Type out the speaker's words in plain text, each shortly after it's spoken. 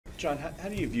John, how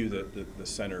do you view the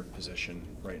center position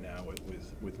right now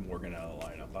with Morgan out of the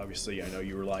lineup? Obviously, I know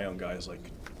you rely on guys like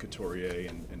Couturier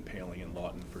and Paling and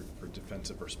Lawton for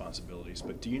defensive responsibilities,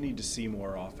 but do you need to see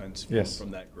more offense from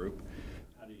that group?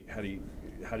 How do you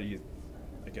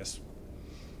I guess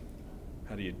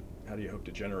how do you hope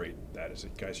to generate that? Is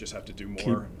it guys just have to do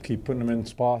more? Keep putting them in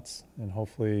spots, and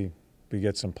hopefully we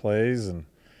get some plays and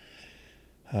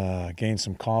gain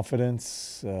some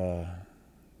confidence.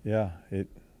 Yeah,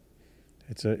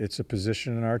 it's a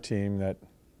position in our team that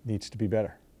needs to be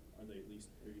better. Are you at least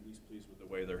pleased with the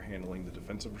way they're handling the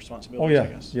defensive responsibilities? Oh yeah,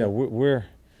 I guess? yeah. We're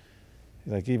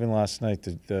like, even last night,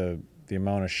 the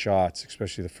amount of shots,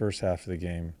 especially the first half of the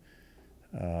game,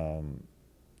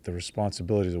 the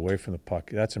responsibilities away from the puck,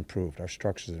 that's improved. Our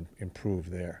structure's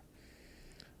improved there,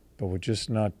 but we're just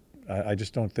not. I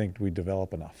just don't think we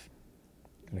develop enough.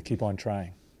 Going to keep on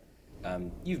trying.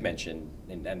 You've mentioned,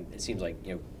 and it seems like,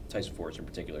 Tyson Forrest in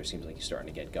particular seems like he's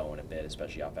starting to get going a bit,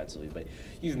 especially offensively. But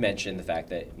you've mentioned the fact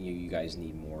that you guys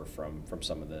need more from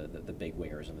some of the big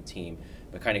wingers on the team.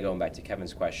 But kind of going back to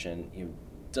Kevin's question,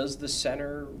 does the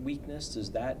center weakness,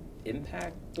 does that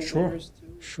impact the wingers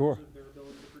too? Sure. Their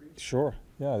ability to produce? Sure.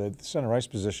 Yeah, the center ice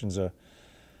position's and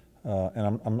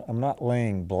I'm not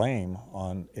laying blame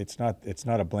on. It's not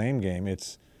a blame game.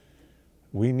 It's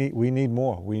we need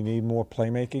more. We need more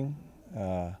playmaking.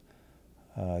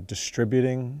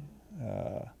 Distributing,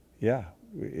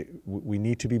 we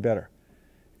need to be better,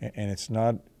 and it's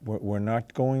not. We're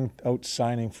not going out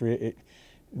signing free.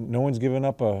 No one's given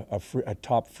up a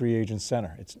top free agent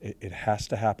center. It has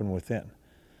to happen within.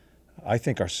 I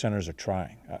think our centers are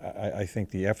trying. I think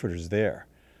the effort is there.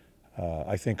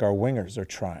 I think our wingers are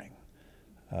trying.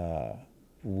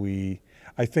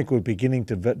 I think we're beginning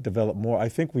to develop more. I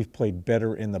think we've played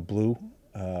better in the blue.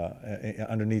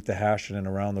 Underneath the hash and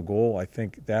around the goal. I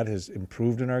think that has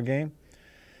improved in our game.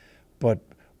 But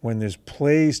when there's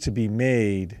plays to be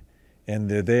made and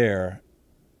they're there,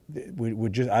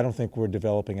 I don't think we're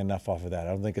developing enough off of that.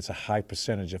 I don't think it's a high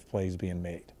percentage of plays being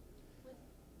made.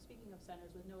 Speaking of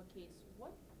centers, with Noah Case,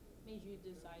 what made you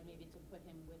decide maybe to put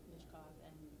him with Mishkov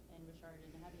and Richard,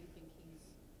 and how do you think he's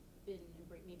been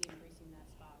maybe embracing that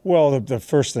spot? Well, the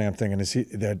first thing I'm thinking is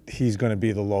that he's going to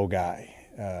be the low guy.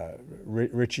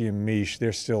 Richie and Mish,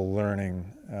 they're still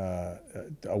learning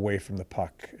away from the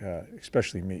puck,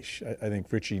 especially Mish. I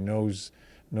think Richie knows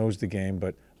the game,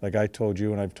 but like I told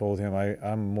you and I've told him,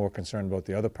 I'm more concerned about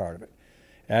the other part of it.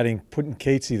 Putting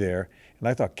Catesy there, and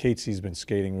I thought Catesy's been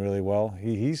skating really well.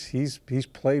 He's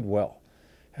played well,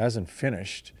 hasn't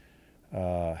finished,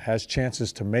 has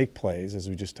chances to make plays, as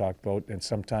we just talked about, and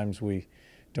sometimes we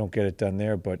don't get it done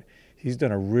there, but he's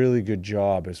done a really good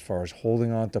job as far as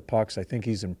holding on to pucks. I think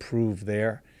he's improved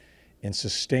there in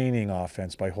sustaining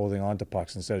offense by holding on to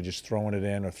pucks instead of just throwing it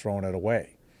in or throwing it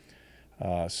away.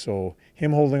 So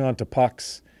him holding on to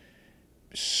pucks,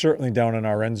 certainly down in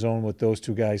our end zone with those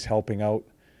two guys helping out,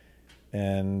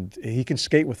 and he can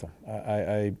skate with them.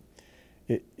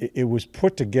 It was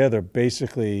put together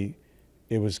basically.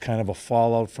 It was kind of a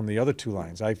fallout from the other two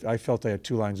lines. I felt I had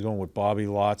two lines going with Bobby,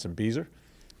 Lotz, and Beezer.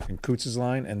 In Coots'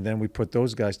 line, and then we put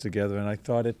those guys together, and I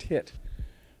thought it hit.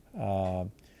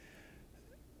 Been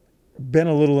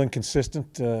a little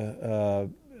inconsistent.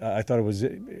 I thought it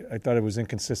was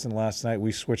inconsistent last night.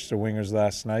 We switched to wingers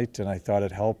last night, and I thought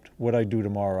it helped. What I do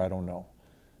tomorrow, I don't know.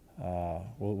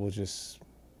 We'll just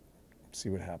see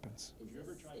what happens. Would you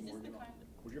ever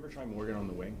try Morgan on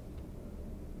the wing?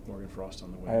 Morgan Frost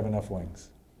on the wing. I have enough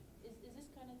wings.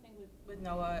 With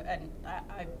Noah, and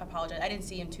I apologize, I didn't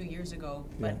see him 2 years ago,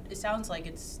 but It sounds like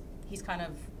he's kind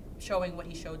of showing what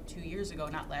he showed 2 years ago,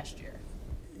 not last year.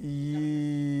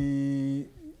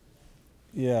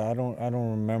 Yeah, I don't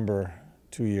remember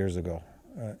 2 years ago.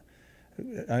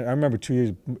 I remember 2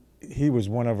 years. He was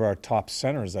one of our top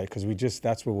centers, because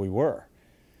that's where we were,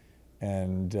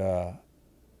 and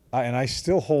I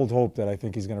still hold hope that I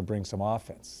think he's going to bring some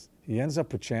offense. He ends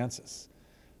up with chances.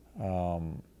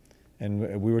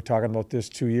 And we were talking about this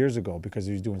 2 years ago because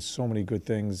he was doing so many good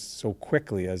things so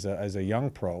quickly as a young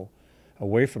pro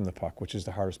away from the puck, which is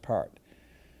the hardest part.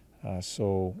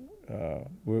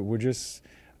 We're just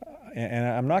and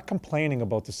I'm not complaining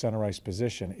about the center ice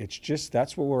position. It's just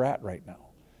that's where we're at right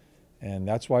now. And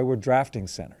that's why we're drafting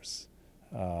centers.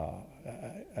 We're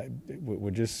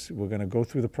going to go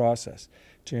through the process.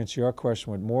 To answer your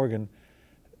question with Morgan,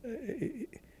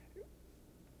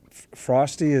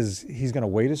 Frosty he's going to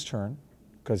wait his turn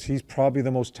because he's probably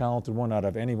the most talented one out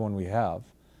of anyone we have.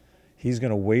 He's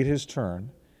going to wait his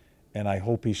turn, and I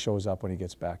hope he shows up when he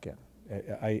gets back in.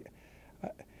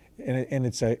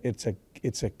 It's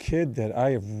a kid that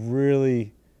I have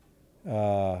really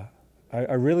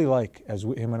I really like, as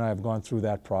him and I have gone through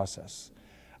that process.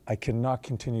 I cannot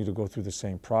continue to go through the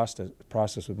same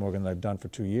process with Morgan that I've done for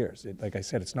 2 years. Like I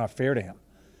said, it's not fair to him.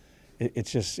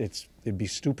 It'd be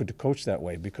stupid to coach that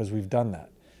way because we've done that.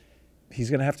 He's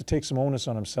going to have to take some onus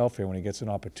on himself here when he gets an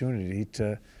opportunity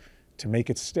to make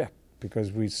it stick,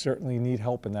 because we certainly need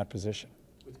help in that position.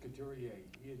 With Couturier,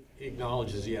 he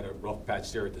acknowledges he had a rough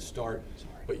patch there at the start,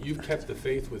 but you've kept the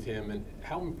faith with him, and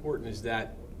how important is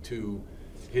that to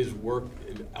his work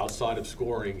outside of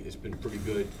scoring has been pretty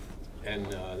good, and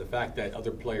the fact that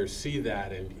other players see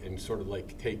that and sort of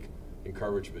like take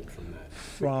encouragement from that.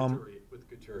 With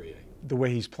Couturier. The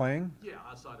way he's playing? Yeah,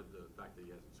 outside of the fact that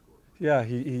he hasn't scored. Yeah,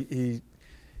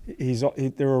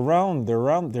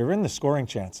 they're in the scoring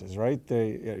chances, right?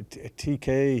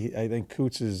 TK, I think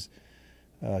Coots is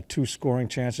 2 scoring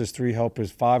chances, 3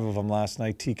 helpers, 5 of them last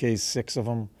night. TK's 6 of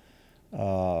them.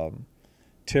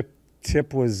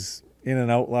 Tip was in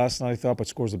and out last night, I thought, but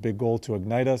scores a big goal to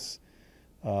ignite us.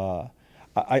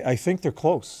 I think they're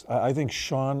close. I think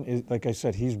Sean is, like I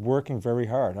said, he's working very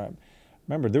hard.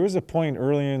 Remember, there was a point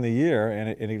earlier in the year, and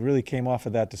it really came off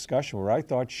of that discussion, where I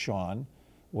thought Sean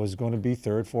was going to be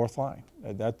 3rd, 4th line.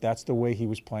 That's the way he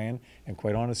was playing, and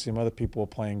quite honestly, some other people were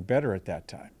playing better at that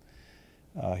time.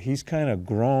 He's kind of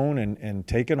grown and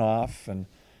taken off, and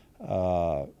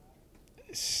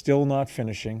still not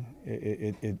finishing.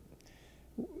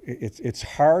 It's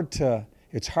hard to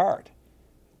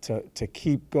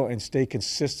keep going and stay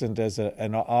consistent as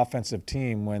an offensive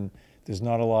team when there's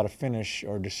not a lot of finish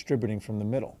or distributing from the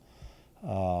middle.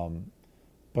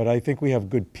 But I think we have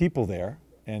good people there,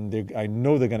 and I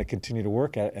know they're going to continue to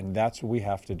work at it, and that's what we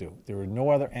have to do. There are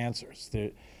no other answers.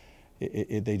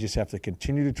 They just have to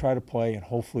continue to try to play and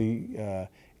hopefully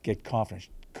get confidence.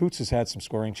 Coots has had some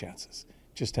scoring chances,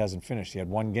 just hasn't finished. He had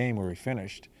 1 game where he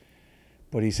finished,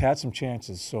 but he's had some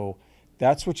chances. So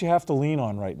that's what you have to lean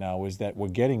on right now, is that we're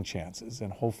getting chances,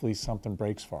 and hopefully something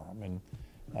breaks for them.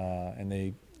 And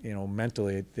they,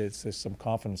 mentally, there's some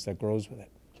confidence that grows with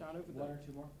it. John, over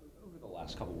the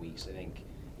last couple of weeks, I think,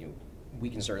 we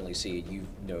can certainly see it. You've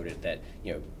noted that,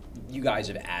 you guys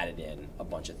have added in a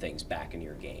bunch of things back into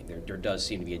your game. There does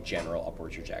seem to be a general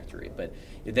upward trajectory, but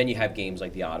then you have games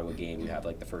like the Ottawa game. You have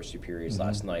like the first 2 periods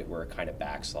last night where it kind of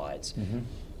backslides.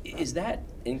 Is that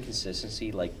inconsistency,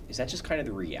 is that just kind of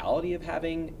the reality of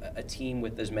having a team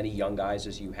with as many young guys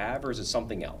as you have, or is it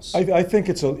something else? I think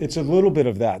it's a little bit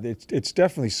of that. It's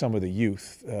definitely some of the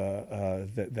youth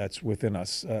that's within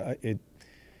us. It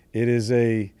is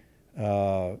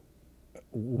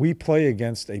we play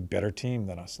against a better team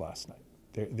than us last night.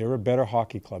 They're a better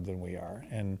hockey club than we are,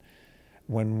 and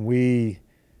what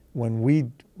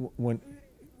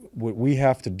we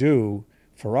have to do,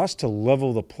 for us to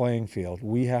level the playing field,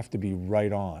 we have to be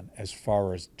right on as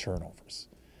far as turnovers.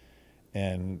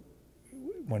 And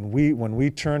when we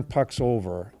turned pucks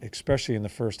over, especially in the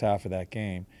first half of that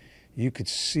game, you could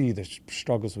see the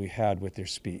struggles we had with their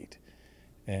speed.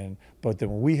 But then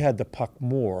when we had the puck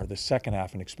more, the second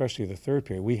half, and especially the 3rd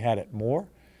period, we had it more.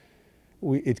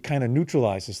 It kind of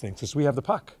neutralizes things because we have the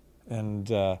puck. And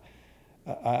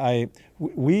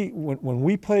when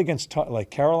we play against,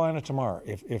 like Carolina tomorrow,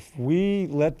 if we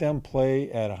let them play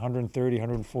at 130,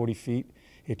 140 feet,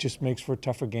 it just makes for a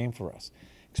tougher game for us,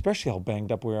 especially how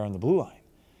banged up we are on the blue line.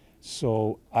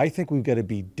 So I think we've got to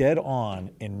be dead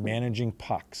on in managing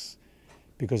pucks,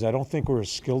 because I don't think we're as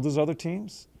skilled as other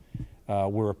teams.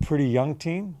 We're a pretty young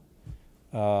team.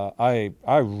 I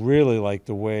really like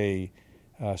the way,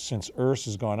 since Urs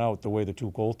has gone out, the way the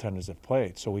 2 goaltenders have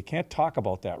played. So we can't talk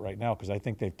about that right now because I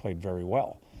think they've played very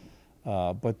well.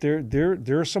 But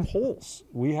there are some holes.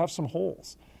 We have some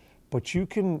holes. But you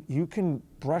can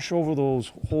brush over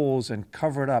those holes and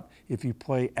cover it up if you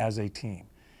play as a team.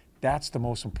 That's the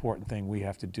most important thing we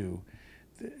have to do.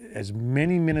 As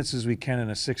many minutes as we can in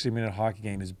a 60-minute hockey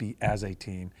game is be as a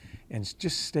team, and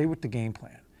just stay with the game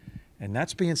plan. And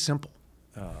that's being simple.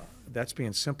 That's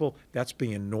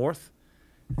being north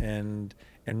and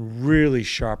really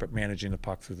sharp at managing the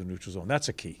puck through the neutral zone. That's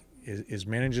a key, is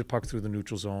managing the puck through the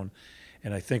neutral zone.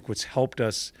 And I think what's helped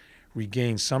us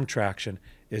regain some traction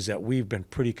is that we've been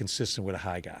pretty consistent with a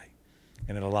high guy,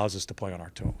 and it allows us to play on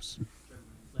our toes.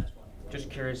 Just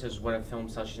curious as what a film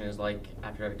session is like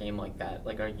after a game like that.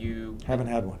 Are you... Haven't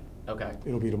had one. Okay.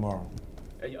 It'll be tomorrow.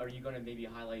 Are you going to maybe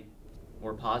highlight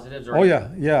more positives? Or Oh,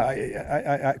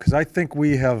 yeah. Because I think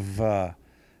we have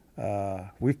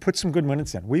we've put some good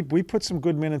minutes in. We put some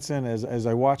good minutes in as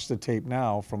I watched the tape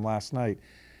now from last night.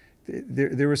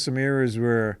 There were some areas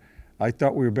where I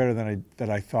thought we were better than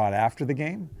I thought after the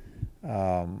game.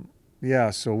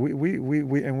 So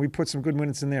we put some good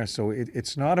minutes in there. So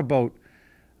it's not about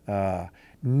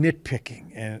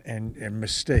nitpicking and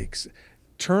mistakes.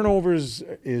 Turnovers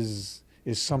is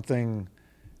something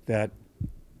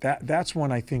that's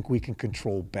one I think we can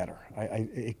control better.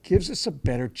 It gives us a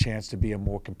better chance to be a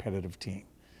more competitive team.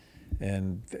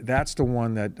 And that's the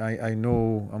one that I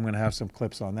know I'm going to have some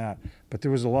clips on that. But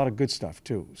there was a lot of good stuff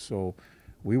too. So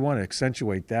we want to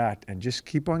accentuate that and just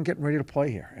keep on getting ready to play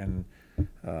here and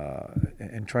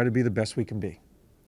try to be the best we can be.